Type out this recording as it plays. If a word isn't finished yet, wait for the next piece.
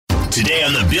Today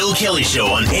on the Bill Kelly Show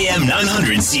on AM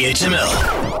 900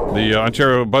 CHML. The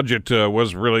Ontario budget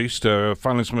was released.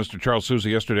 Finance Minister Charles Sousa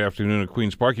yesterday afternoon at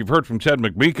Queen's Park. You've heard from Ted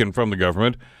McMeekin from the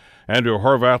government. Andrew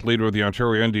Horwath, leader of the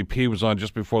Ontario NDP, was on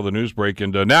just before the news break.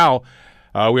 And now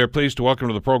we are pleased to welcome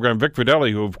to the program Vic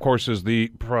Fedeli, who, of course, is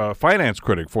the finance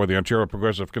critic for the Ontario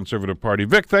Progressive Conservative Party.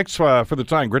 Vic, thanks for the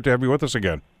time. Great to have you with us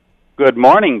again. Good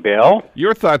morning, Bill.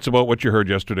 Your thoughts about what you heard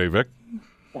yesterday, Vic?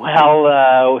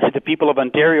 Well, the people of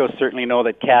Ontario certainly know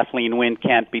that Kathleen Wynne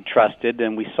can't be trusted,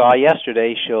 and we saw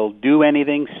yesterday she'll do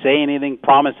anything, say anything,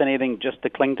 promise anything just to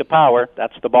cling to power.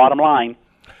 That's the bottom line.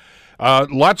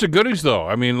 Lots of goodies, though.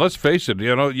 I mean, let's face it.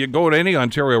 You know, you go to any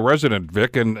Ontario resident,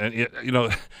 Vic, and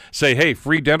say, hey,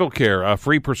 free dental care,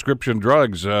 free prescription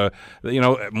drugs,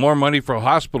 more money for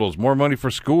hospitals, more money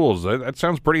for schools. That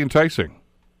sounds pretty enticing.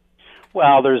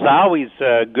 Well, there's always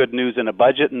good news in a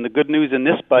budget, and the good news in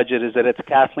this budget is that it's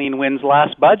Kathleen Wynne's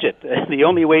last budget. The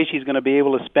only way she's going to be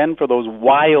able to spend for those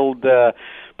wild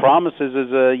promises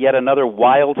is yet another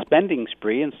wild spending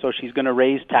spree, and so she's going to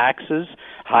raise taxes,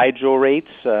 hydro rates.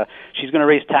 She's going to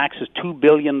raise taxes $2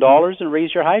 billion and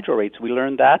raise your hydro rates. We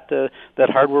learned that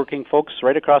hardworking folks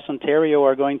right across Ontario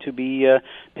are going to be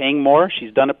paying more.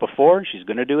 She's done it before. She's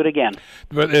going to do it again.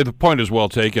 But the point is well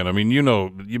taken. I mean,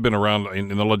 you've been around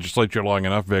in the legislature long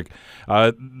enough, Vic.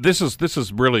 This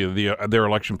is really their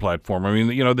election platform. I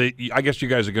mean, I guess you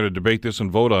guys are going to debate this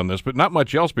and vote on this, but not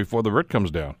much else before the writ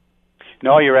comes down.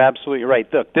 No, you're absolutely right.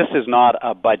 Look, this is not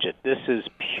a budget. This is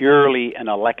purely an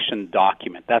election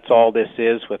document. That's all this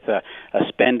is, with a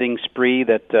spending spree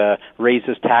that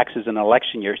raises taxes in an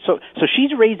election year. So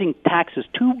she's raising taxes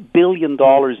 $2 billion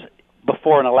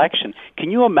before an election.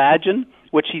 Can you imagine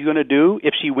what she's going to do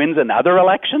if she wins another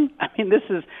election? I mean, this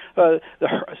is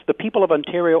the people of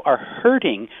Ontario are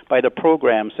hurting by the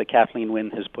programs that Kathleen Wynne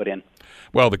has put in.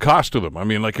 Well, the cost of them. I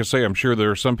mean, like I say, I'm sure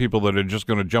there are some people that are just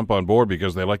going to jump on board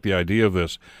because they like the idea of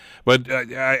this. But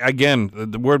again,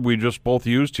 the word we just both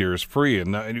used here is free,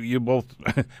 and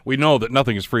we know that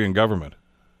nothing is free in government.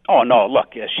 Oh, no,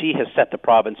 look, she has set the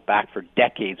province back for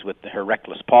decades with her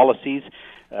reckless policies.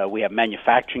 We have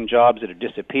manufacturing jobs that are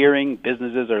disappearing,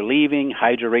 businesses are leaving,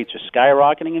 hydro rates are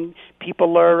skyrocketing, and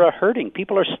people are hurting.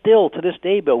 People are still, to this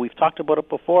day, Bill, we've talked about it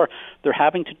before, they're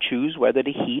having to choose whether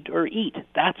to heat or eat.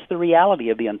 That's the reality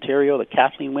of the Ontario that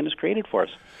Kathleen Wynne has created for us.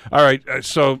 All right,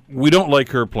 so we don't like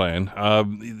her plan.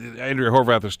 Andrea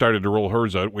Horwath has started to roll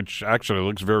hers out, which actually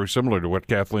looks very similar to what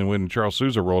Kathleen Wynne and Charles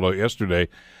Sousa rolled out yesterday.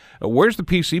 Where's the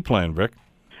PC plan, Vic?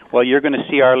 Well, you're going to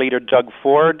see our leader, Doug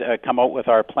Ford, come out with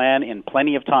our plan in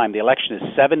plenty of time. The election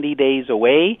is 70 days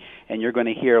away, and you're going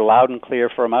to hear loud and clear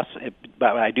from us.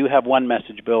 But I do have one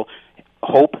message, Bill.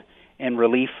 Hope and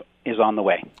relief is on the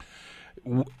way.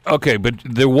 Okay, but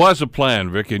there was a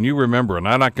plan, Vic, and you remember, and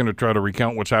I'm not going to try to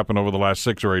recount what's happened over the last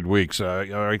 6 or 8 weeks.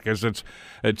 I guess it's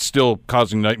still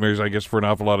causing nightmares, I guess, for an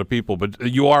awful lot of people. But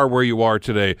you are where you are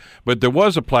today. But there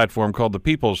was a platform called the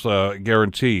People's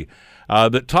Guarantee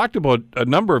that talked about a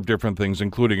number of different things,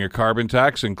 including a carbon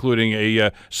tax, including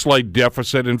a slight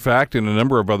deficit, in fact, and a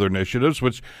number of other initiatives,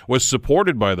 which was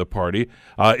supported by the party.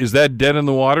 Is that dead in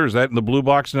the water? Is that in the blue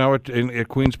box now at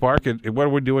Queen's Park? What are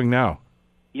we doing now?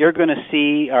 You're going to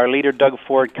see our leader, Doug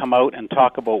Ford, come out and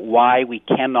talk about why we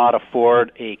cannot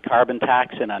afford a carbon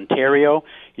tax in Ontario.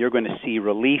 You're going to see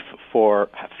relief for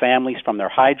families from their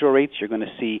hydro rates. You're going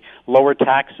to see lower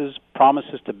taxes,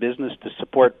 promises to business to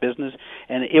support business,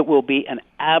 and it will be an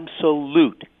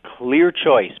absolute clear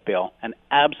choice, Bill, an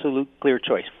absolute clear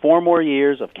choice. 4 more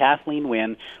years of Kathleen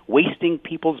Wynne wasting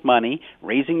people's money,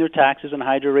 raising their taxes and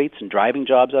hydro rates and driving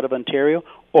jobs out of Ontario,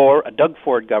 or a Doug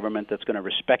Ford government that's going to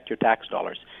respect your tax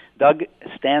dollars. Doug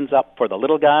stands up for the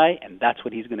little guy, and that's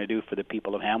what he's going to do for the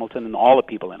people of Hamilton and all the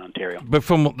people in Ontario. But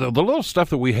from the little stuff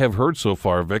that we have heard so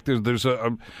far, Vic, there's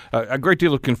a great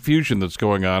deal of confusion that's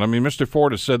going on. I mean, Mr.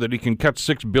 Ford has said that he can cut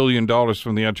 $6 billion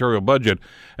from the Ontario budget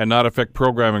and not affect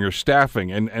programming or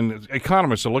staffing. And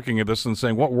economists are looking at this and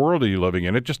saying, what world are you living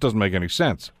in? It just doesn't make any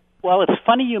sense. Well, it's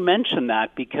funny you mention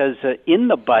that because in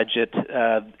the budget,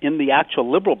 in the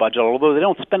actual Liberal budget, although they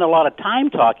don't spend a lot of time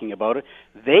talking about it,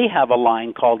 they have a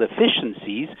line called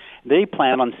efficiencies. They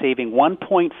plan on saving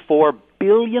 $1.4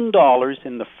 billion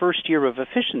in the first year of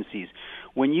efficiencies.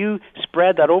 When you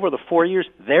spread that over the 4 years,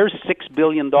 there's $6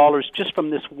 billion just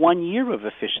from this 1 year of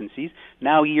efficiencies.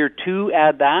 Now year 2,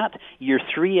 add that. Year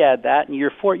 3, add that. And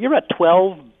year 4, you're at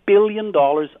 $12 billion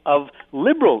of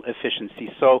Liberal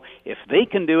efficiency. So if they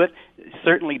can do it,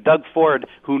 certainly Doug Ford,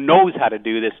 who knows how to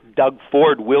do this, Doug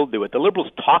Ford will do it. The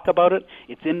Liberals talk about it.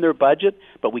 It's in their budget,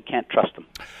 but we can't trust them.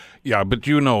 Yeah, but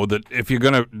you know that if you're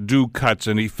going to do cuts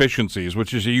and efficiencies,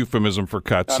 which is a euphemism for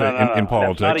cuts in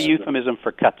politics. That's not a euphemism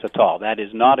for cuts at all. That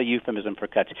is not a euphemism for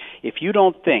cuts. If you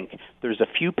don't think there's a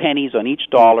few pennies on each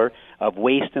dollar of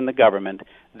waste in the government,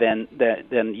 then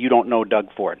you don't know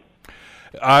Doug Ford.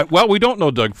 Well, we don't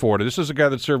know Doug Ford. This is a guy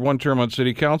that served one term on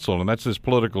city council, and that's his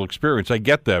political experience. I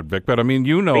get that, Vic, but I mean,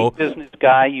 you know... Big business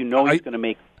guy, you know he's going to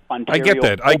make Ontario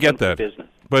I get that. Business.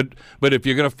 But if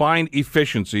you're going to find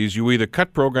efficiencies, you either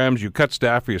cut programs, you cut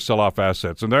staff, or you sell off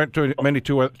assets. And there aren't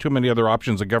too many other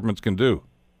options that governments can do.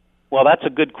 Well, that's a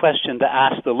good question to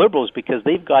ask the Liberals because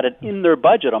they've got it in their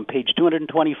budget on page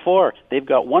 224. They've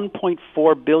got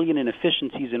 $1.4 billion in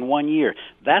efficiencies in 1 year.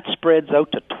 That spreads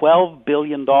out to $12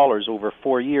 billion over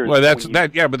 4 years. Well,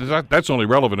 that's only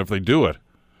relevant if they do it.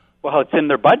 Well, it's in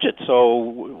their budget,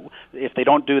 so if they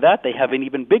don't do that, they have an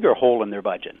even bigger hole in their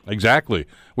budget. Exactly,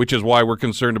 which is why we're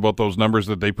concerned about those numbers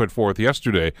that they put forth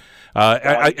yesterday.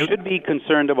 I should be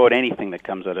concerned about anything that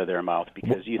comes out of their mouth,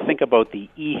 because you think about the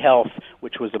e-health,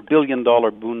 which was $1 billion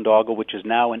boondoggle, which is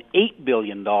now an $8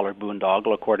 billion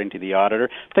boondoggle, according to the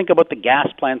auditor. Think about the gas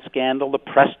plant scandal, the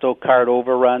Presto card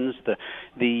overruns,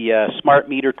 the smart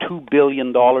meter, $2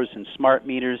 billion in smart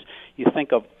meters. You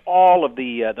think of all of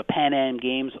the Pan Am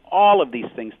Games, all of these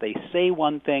things. They say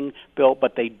one thing, Bill,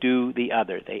 but they do the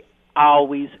other. They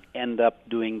always end up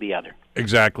doing the other.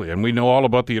 Exactly, and we know all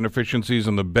about the inefficiencies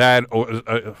and the bad,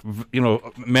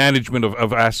 management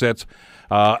of assets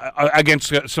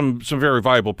against some very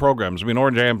viable programs. I mean,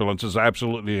 Orange Ambulance is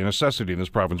absolutely a necessity in this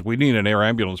province. We need an air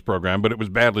ambulance program, but it was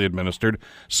badly administered.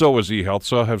 So was eHealth.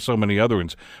 So have so many other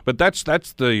ones. But that's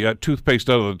the toothpaste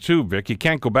out of the tube, Vic. You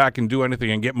can't go back and do anything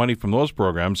and get money from those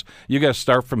programs. You got to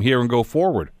start from here and go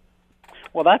forward.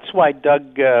 Well, that's why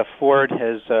Doug Ford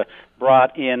has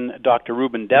brought in Dr.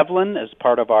 Ruben Devlin as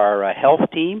part of our health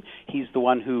team. He's the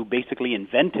one who basically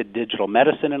invented digital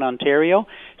medicine in Ontario.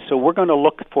 So we're going to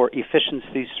look for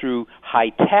efficiencies through high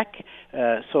tech.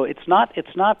 So it's not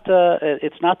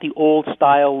the old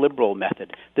style Liberal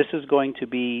method. This is going to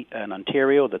be an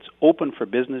Ontario that's open for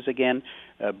business again,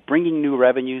 bringing new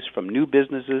revenues from new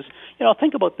businesses. You know,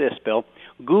 think about this, Bill.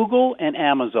 Google and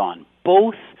Amazon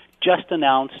both just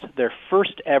announced their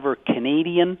first ever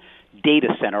Canadian data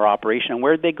center operation. And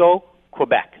where'd they go?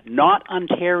 Quebec, not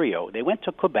Ontario. They went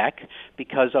to Quebec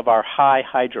because of our high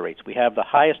hydro rates. We have the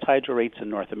highest hydro rates in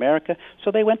North America, so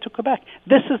they went to Quebec.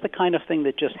 This is the kind of thing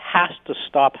that just has to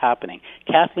stop happening.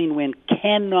 Kathleen Wynne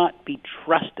cannot be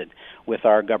trusted with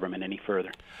our government any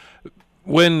further.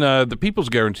 When the People's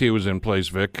Guarantee was in place,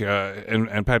 Vic,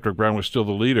 and Patrick Brown was still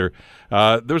the leader,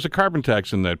 there was a carbon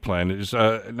tax in that plan.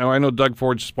 Now, I know Doug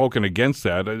Ford's spoken against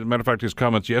that. As a matter of fact, his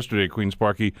comments yesterday at Queen's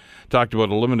Park, he talked about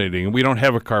eliminating it. We don't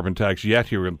have a carbon tax yet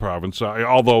here in the province,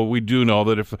 although we do know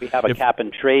that if... We have a cap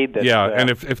and trade that's... Yeah, and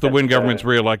if the Wynne government's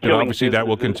reelected, obviously that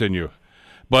will continue.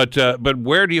 But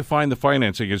where do you find the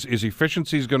financing? Is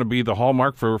efficiencies going to be the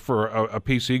hallmark for a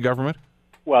PC government?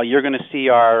 Well, you're going to see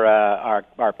our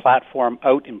platform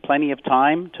out in plenty of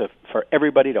time for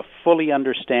everybody to fully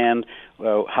understand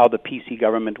how the PC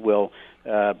government will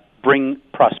bring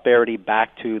prosperity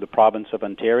back to the province of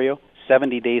Ontario.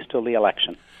 70 days till the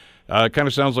election. It kind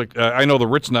of sounds like, I know the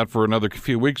writ's not for another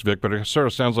few weeks, Vic, but it sort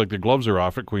of sounds like the gloves are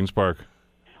off at Queen's Park.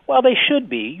 Well, they should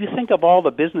be. You think of all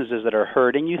the businesses that are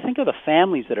hurting. You think of the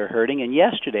families that are hurting. And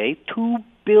yesterday, $2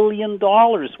 billion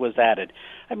was added.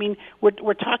 I mean,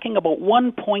 we're talking about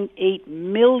 1.8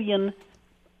 million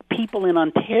people in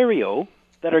Ontario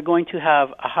that are going to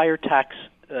have a higher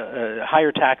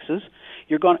taxes.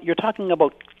 You're talking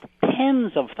about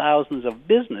tens of thousands of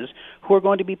business who are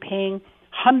going to be paying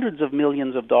hundreds of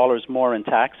millions of dollars more in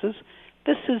taxes.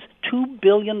 This is $2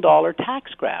 billion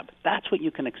tax grab. That's what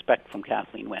you can expect from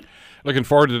Kathleen Wynne. Looking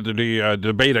forward to the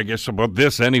debate, I guess, about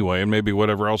this anyway, and maybe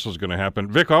whatever else is going to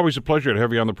happen. Vic, always a pleasure to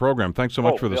have you on the program. Thanks so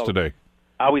much for this today.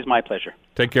 Always my pleasure.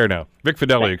 Take care now. Vic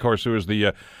Fedeli, of course, who is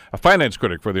the finance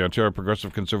critic for the Ontario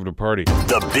Progressive Conservative Party.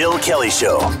 The Bill Kelly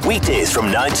Show, weekdays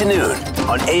from 9 to noon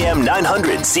on AM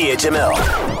 900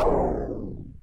 CHML.